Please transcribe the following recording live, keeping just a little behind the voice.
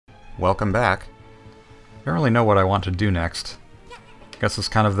welcome back. I don't really know what I want to do next. I guess it's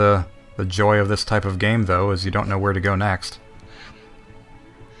kind of the joy of this type of game, though, is you don't know where to go next.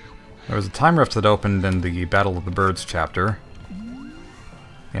 There was a time rift that opened in the Battle of the Birds chapter.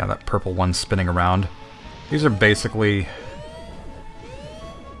 Yeah, that purple one spinning around. These are basically...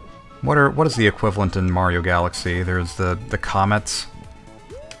 What is the equivalent in Mario Galaxy? There's the comets.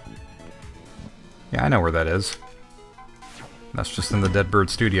 Yeah, I know where that is. That's just in the Dead Bird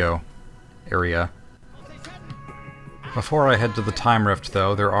Studio area. Before I head to the Time Rift,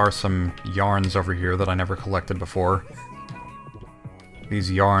 though, there are some yarns over here that I never collected before.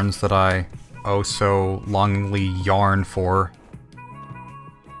 These yarns that I oh so longingly yarn for.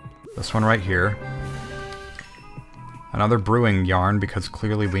 This one right here. Another brewing yarn, because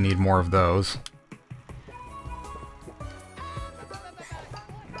clearly we need more of those.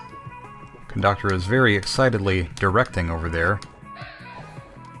 Conductor is very excitedly directing over there.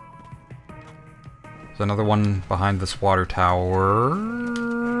 There's another one behind this water tower.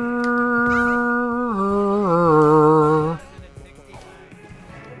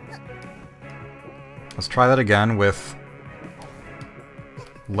 Let's try that again with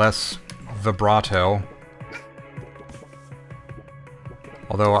less vibrato.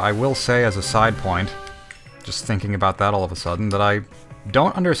 Although I will say, as a side point, just thinking about that all of a sudden, that I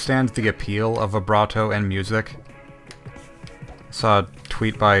don't understand the appeal of vibrato and music. I saw a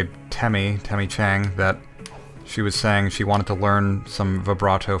tweet by Temmie Chang that she was saying she wanted to learn some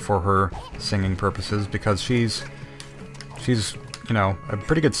vibrato for her singing purposes because she's you know, a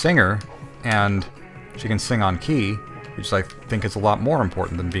pretty good singer, and she can sing on key, which I think is a lot more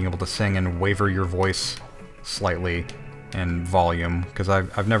important than being able to sing and waver your voice slightly in volume, because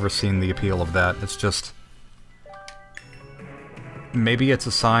I've never seen the appeal of that. It's just... maybe it's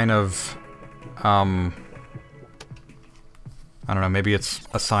a sign of... I don't know, maybe it's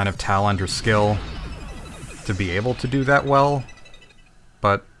a sign of talent or skill to be able to do that well,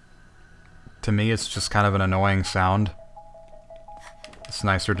 but to me it's just kind of an annoying sound. It's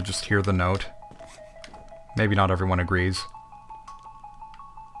nicer to just hear the note. Maybe not everyone agrees.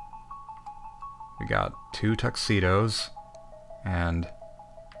 We got 2 tuxedos, and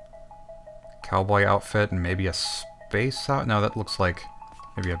cowboy outfit, and maybe a space out? No, that looks like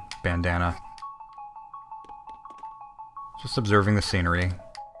maybe a bandana. Just observing the scenery.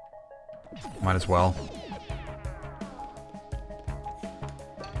 Might as well.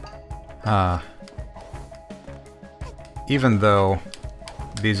 Even though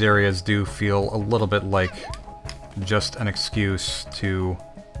these areas do feel a little bit like just an excuse to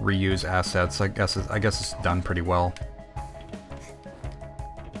reuse assets, I guess it's done pretty well.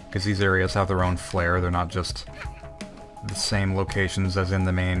 Because these areas have their own flair, they're not just the same locations as in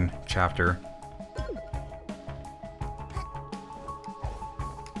the main chapter.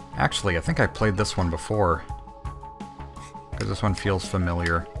 Actually, I think I played this one before, because this one feels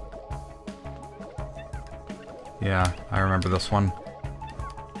familiar. Yeah, I remember this one.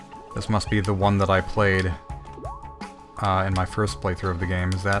 This must be the one that I played in my first playthrough of the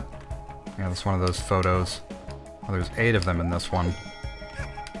game. Is that... yeah, that's one of those photos. Oh, there's 8 of them in this one.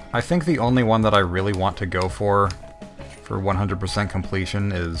 I think the only one that I really want to go for 100%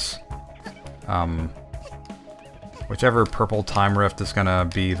 completion is, whichever purple time rift is gonna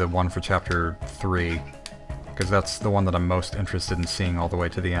be the one for Chapter 3, because that's the one that I'm most interested in seeing all the way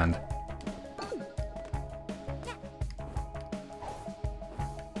to the end.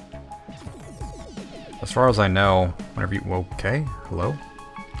 As far as I know, whenever you... okay, hello?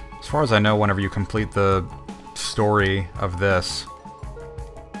 As far as I know, whenever you complete the story of this,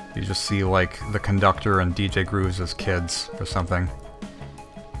 you just see, like, the conductor and DJ Grooves as kids, or something.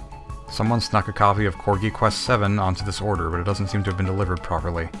 Someone snuck a copy of Corgi Quest 7 onto this order, but it doesn't seem to have been delivered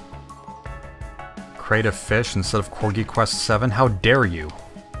properly. Crate of fish instead of Corgi Quest 7? How dare you!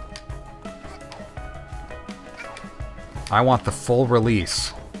 I want the full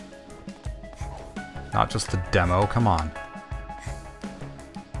release. Not just the demo, come on.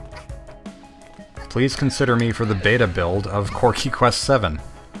 Please consider me for the beta build of Corgi Quest 7.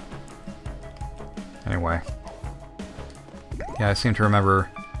 Anyway. Yeah, I seem to remember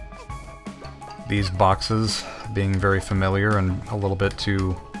these boxes being very familiar and a little bit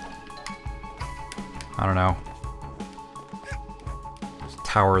too... I don't know.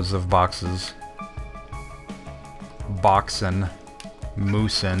 Towers of boxes. Boxin'.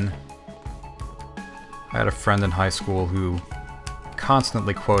 Moosin'. I had a friend in high school who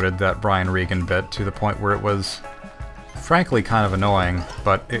constantly quoted that Brian Regan bit to the point where it was frankly kind of annoying,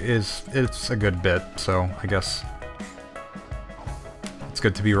 but it's a good bit, so I guess it's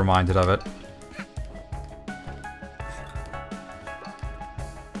good to be reminded of it.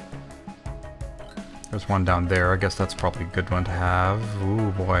 There's one down there. I guess that's probably a good one to have.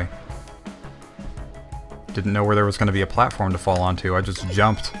 Ooh, boy. Didn't know where there was going to be a platform to fall onto. I just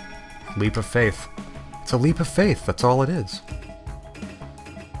jumped. Leap of faith. It's a leap of faith. That's all it is.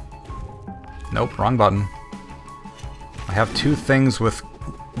 Nope, wrong button. I have two things with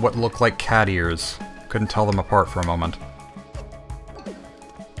what look like cat ears. Couldn't tell them apart for a moment.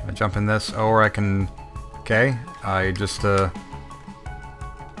 I jump in this, or I can... Okay, I just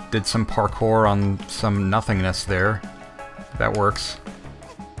did some parkour on some nothingness there. That works.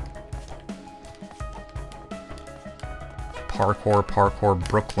 Parkour, parkour,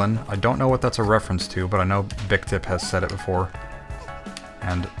 Brooklyn. I don't know what that's a reference to, but I know Big Tip has said it before.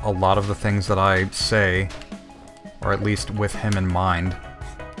 And a lot of the things that I say are at least with him in mind.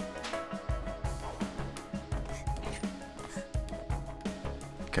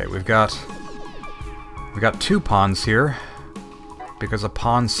 Okay, we've got two pawns here, because a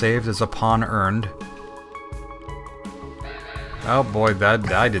pawn saved is a pawn earned. Oh boy,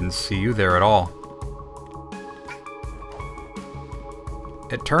 I didn't see you there at all.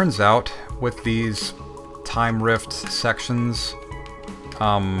 It turns out, with these time rift sections,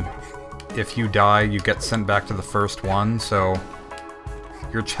 if you die, you get sent back to the first one, so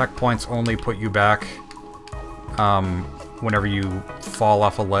your checkpoints only put you back whenever you fall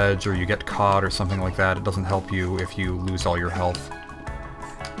off a ledge or you get caught or something like that. It doesn't help you if you lose all your health,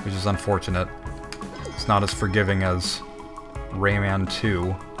 which is unfortunate. It's not as forgiving as Rayman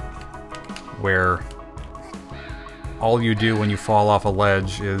 2, where all you do when you fall off a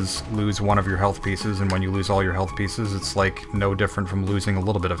ledge is lose one of your health pieces, and when you lose all your health pieces, it's like no different from losing a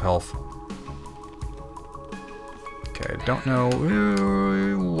little bit of health. Okay, I don't know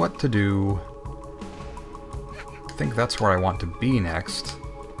what to do. I think that's where I want to be next.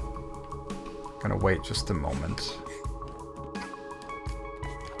 Gonna wait just a moment.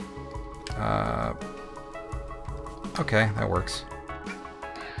 Okay, that works.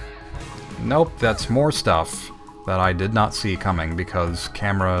 Nope, that's more stuff that I did not see coming, because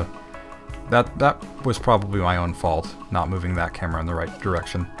camera... That was probably my own fault, not moving that camera in the right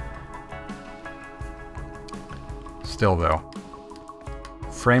direction. Still though,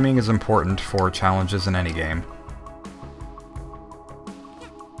 framing is important for challenges in any game.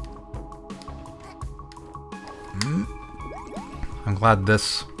 I'm glad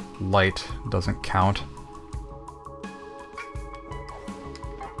this light doesn't count.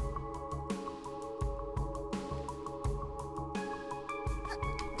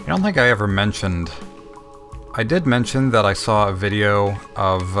 I don't think I ever mentioned... I did mention that I saw a video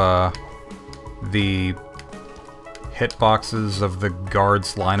of the hitboxes of the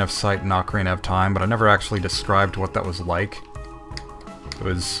guard's line of sight in Ocarina of Time, but I never actually described what that was like. It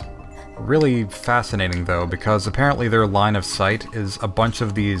was really fascinating though, because apparently their line of sight is a bunch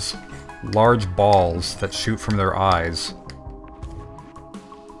of these large balls that shoot from their eyes,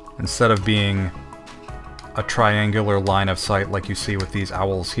 instead of being a triangular line of sight like you see with these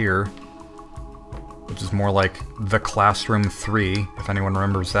owls here, which is more like The Classroom 3, if anyone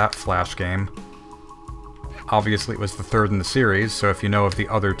remembers that Flash game. Obviously it was the third in the series, so if you know of the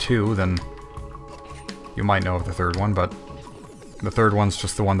other two, then you might know of the third one, but the third one's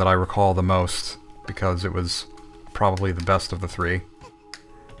just the one that I recall the most, because it was probably the best of the three.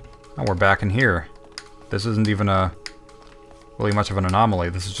 And we're back in here. This isn't even really much of an anomaly,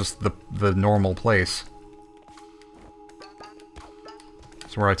 this is just the normal place.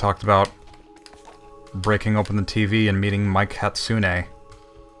 It's where I talked about breaking open the TV and meeting Mike Hatsune.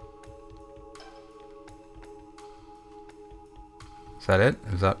 Is that it?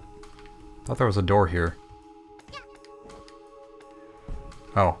 Is that... I thought there was a door here.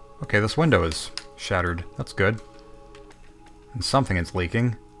 Oh, okay, this window is shattered. That's good. And something is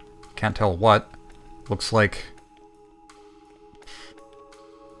leaking. Can't tell what. Looks like...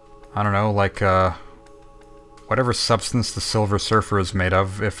 I don't know, like, whatever substance the Silver Surfer is made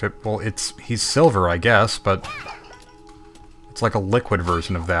of, if it... Well, he's silver, I guess, but... It's like a liquid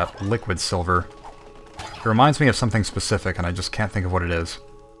version of that. Liquid silver. It reminds me of something specific, and I just can't think of what it is.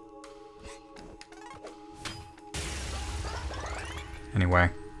 Anyway,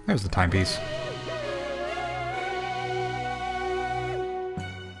 there's the timepiece.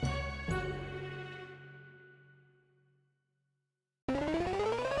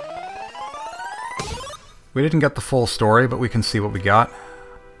 We didn't get the full story, but we can see what we got.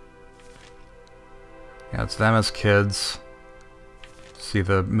 Yeah, it's them as kids. See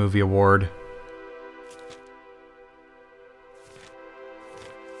the movie award.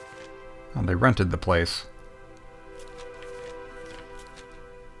 Oh, they rented the place.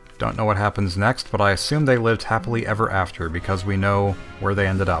 Don't know what happens next, but I assume they lived happily ever after, because we know where they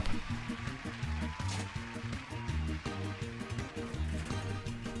ended up.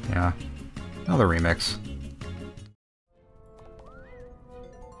 Yeah. Another remix.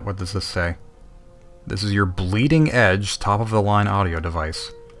 What does this say? This is your bleeding edge, top-of-the-line audio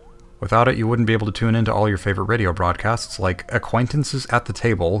device. Without it, you wouldn't be able to tune into all your favorite radio broadcasts, like Acquaintances at the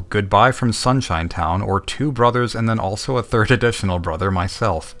Table, Goodbye from Sunshine Town, or Two Brothers and then also a third additional brother,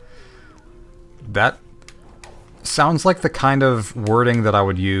 myself. That sounds like the kind of wording that I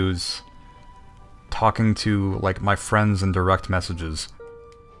would use talking to, like, my friends in direct messages.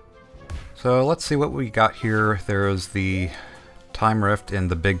 So let's see what we got here. There's the Time Rift in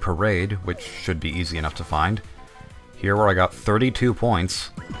the Big Parade, which should be easy enough to find. Here where I got 32 points.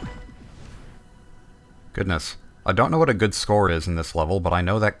 Goodness. I don't know what a good score is in this level, but I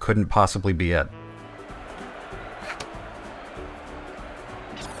know that couldn't possibly be it.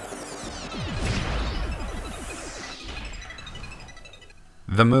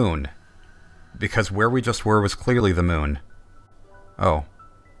 The moon. Because where we just were was clearly the moon. Oh.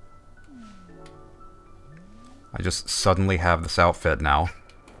 I just suddenly have this outfit now.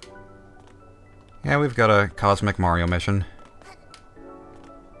 Yeah, we've got a Cosmic Mario mission.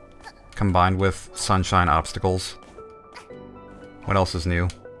 Combined with sunshine obstacles. What else is new?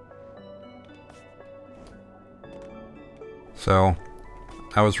 So,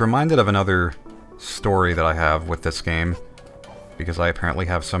 I was reminded of another story that I have with this game, because I apparently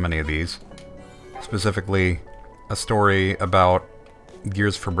have so many of these. Specifically, a story about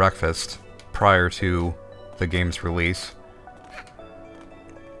Gears for Breakfast prior to the game's release.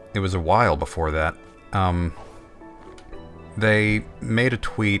 It was a while before that. They made a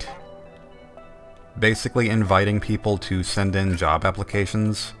tweet basically inviting people to send in job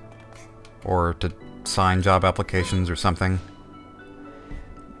applications, or to sign job applications or something.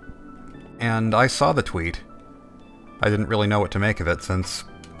 And I saw the tweet. I didn't really know what to make of it, since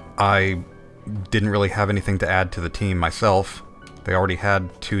I didn't really have anything to add to the team myself. They already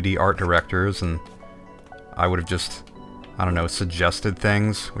had 2D art directors, and I would have just, I don't know, suggested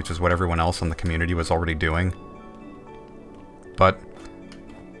things, which is what everyone else in the community was already doing. But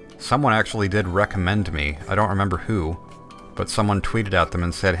someone actually did recommend me. I don't remember who, but someone tweeted at them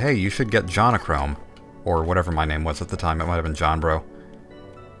and said, hey, you should get Jonochrome, or whatever my name was at the time. It might have been John Bro.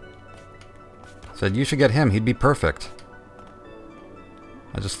 Said, you should get him, he'd be perfect.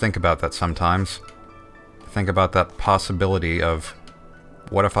 I just think about that sometimes. Think about that possibility of,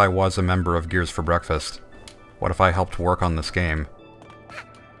 what if I was a member of Gears for Breakfast? What if I helped work on this game?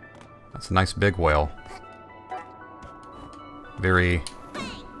 That's a nice big whale. Very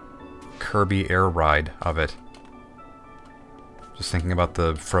Kirby air ride of it. Just thinking about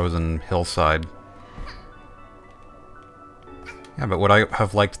the frozen hillside. Yeah, but would I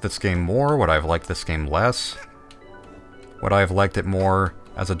have liked this game more? Would I have liked this game less? Would I have liked it more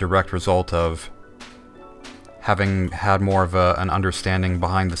as a direct result of having had more of an understanding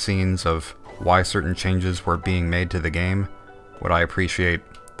behind the scenes of why certain changes were being made to the game? Would I appreciate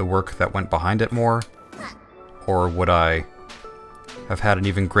the work that went behind it more? Or would I have had an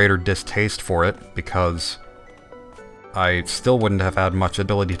even greater distaste for it because I still wouldn't have had much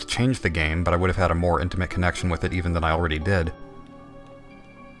ability to change the game, but I would have had a more intimate connection with it even than I already did?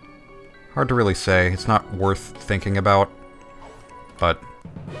 Hard to really say. It's not worth thinking about, but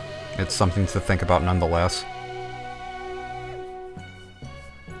it's something to think about nonetheless.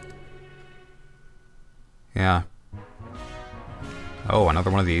 Yeah. Oh,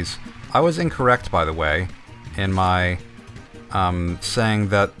 another one of these. I was incorrect, by the way, in my saying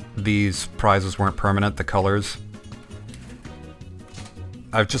that these prizes weren't permanent, the colors.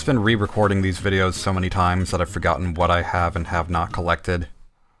 I've just been re-recording these videos so many times that I've forgotten what I have and have not collected.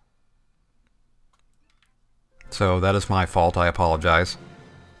 So that is my fault, I apologize.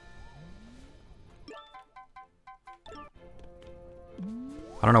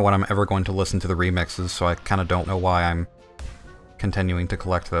 I don't know when I'm ever going to listen to the remixes, so I kind of don't know why I'm continuing to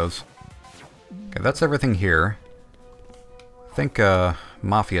collect those. Okay, that's everything here. I think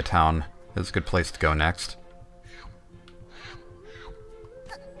Mafia Town is a good place to go next.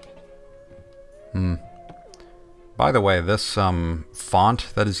 By the way, this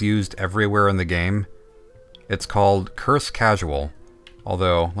font that is used everywhere in the game, it's called Curse Casual.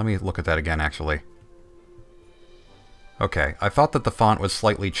 Although, let me look at that again, actually. Okay, I thought that the font was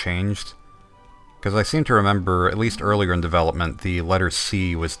slightly changed, because I seem to remember, at least earlier in development, the letter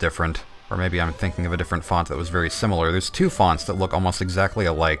C was different. Or maybe I'm thinking of a different font that was very similar. There's two fonts that look almost exactly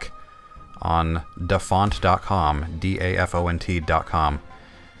alike on dafont.com, D-A-F-O-N-T.com.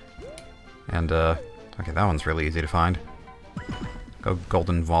 And, okay, that one's really easy to find. Go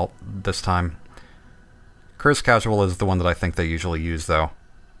Golden Vault this time. Curse Casual is the one that I think they usually use, though.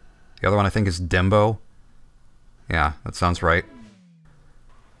 The other one I think is Dimbo. Yeah, that sounds right.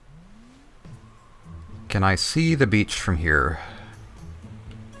 Can I see the beach from here?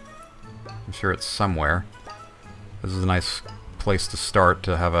 I'm sure it's somewhere. This is a nice place to start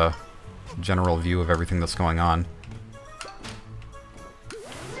to have a general view of everything that's going on.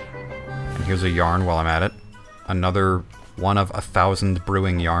 And here's a yarn while I'm at it. Another one of 1,000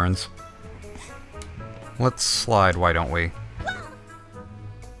 brewing yarns. Let's slide, why don't we?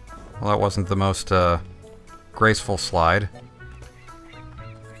 Well, that wasn't the most graceful slide.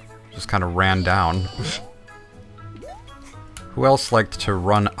 Just kind of ran down. Who else liked to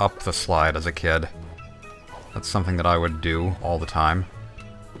run up the slide as a kid? That's something that I would do all the time.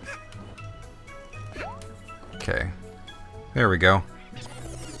 Okay. There we go.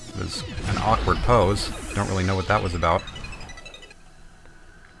 It was an awkward pose. Don't really know what that was about.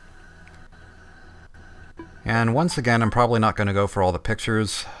 And once again, I'm probably not going to go for all the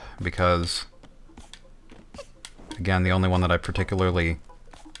pictures, because, again, the only one that I particularly...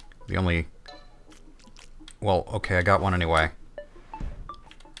 Well, okay, I got one anyway.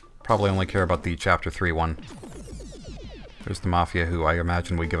 Probably only care about the Chapter 3 one. There's the Mafia, who I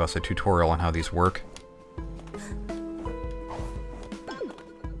imagine would give us a tutorial on how these work.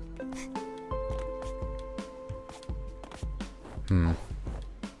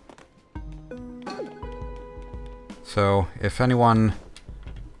 So, if anyone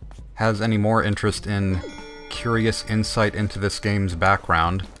has any more interest in curious insight into this game's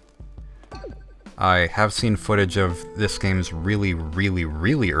background, I have seen footage of this game's really, really,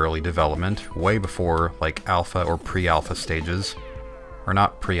 really early development, way before, like, alpha or pre-alpha stages. Or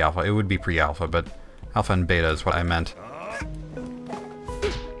not pre-alpha, it would be pre-alpha, but alpha and beta is what I meant.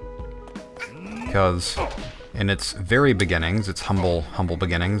 Because in its very beginnings, its humble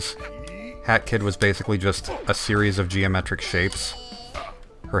beginnings, Hat Kid was basically just a series of geometric shapes.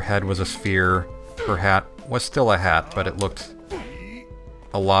 Her head was a sphere, her hat was still a hat, but it looked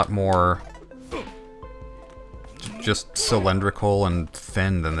a lot more just cylindrical and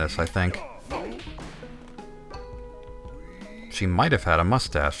thin than this, I think. She might have had a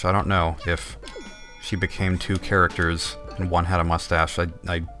mustache. I don't know if she became two characters and one had a mustache.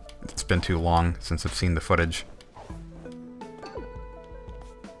 It's been too long since I've seen the footage.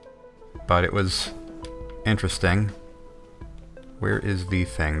 But it was interesting. Where is the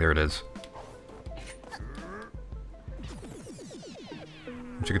thing? There it is.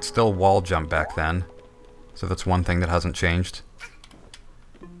 But you could still wall jump back then. So that's one thing that hasn't changed.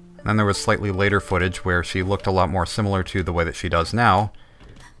 And then there was slightly later footage where she looked a lot more similar to the way that she does now.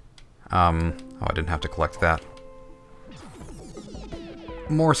 Oh, I didn't have to collect that.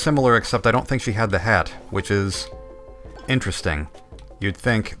 More similar, except I don't think she had the hat, which is interesting. You'd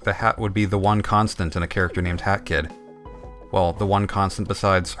think the hat would be the one constant in a character named Hat Kid. Well, the one constant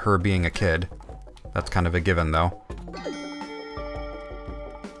besides her being a kid. That's kind of a given, though.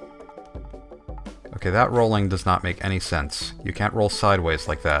 Okay, that rolling does not make any sense. You can't roll sideways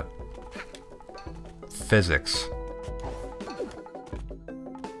like that. Physics.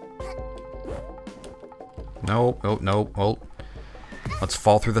 Nope, nope, nope, well. Let's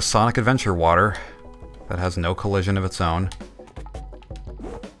fall through the Sonic Adventure water. That has no collision of its own.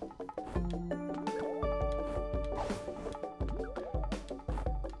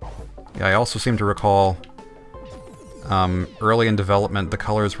 Yeah, I also seem to recall early in development, the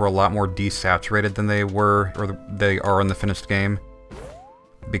colors were a lot more desaturated than they were, or they are in the finished game,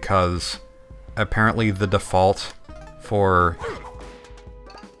 because apparently the default for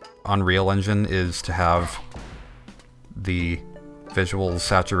Unreal Engine is to have the visual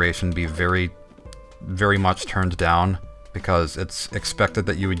saturation be very, very much turned down, because it's expected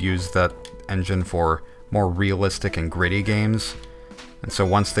that you would use that engine for more realistic and gritty games. And so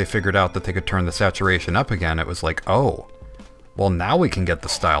once they figured out that they could turn the saturation up again, it was like, oh, well now we can get the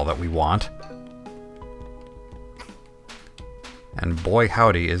style that we want. And boy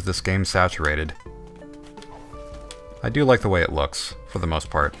howdy is this game saturated. I do like the way it looks, for the most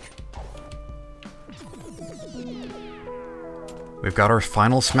part. We've got our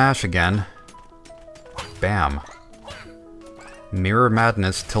final smash again. Bam. Mirror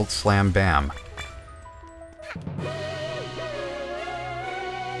Madness Tilt Slam Bam.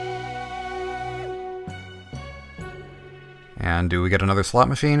 And do we get another slot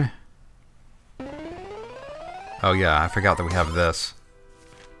machine? Oh yeah, I forgot that we have this.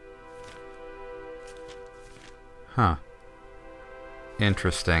 Huh.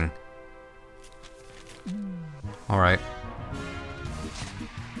 Interesting. Alright.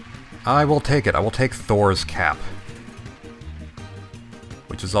 I will take it. I will take Thor's cap.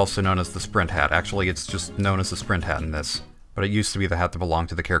 Which is also known as the Sprint Hat. Actually, it's just known as the Sprint Hat in this. But it used to be the hat that belonged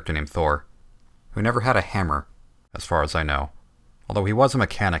to the character named Thor, who never had a hammer, as far as I know. Although he was a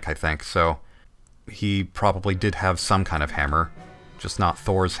mechanic, I think, so he probably did have some kind of hammer. Just not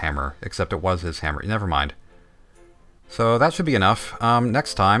Thor's hammer, except it was his hammer. Never mind. So that should be enough.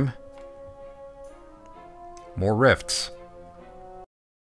 Next time, more rifts.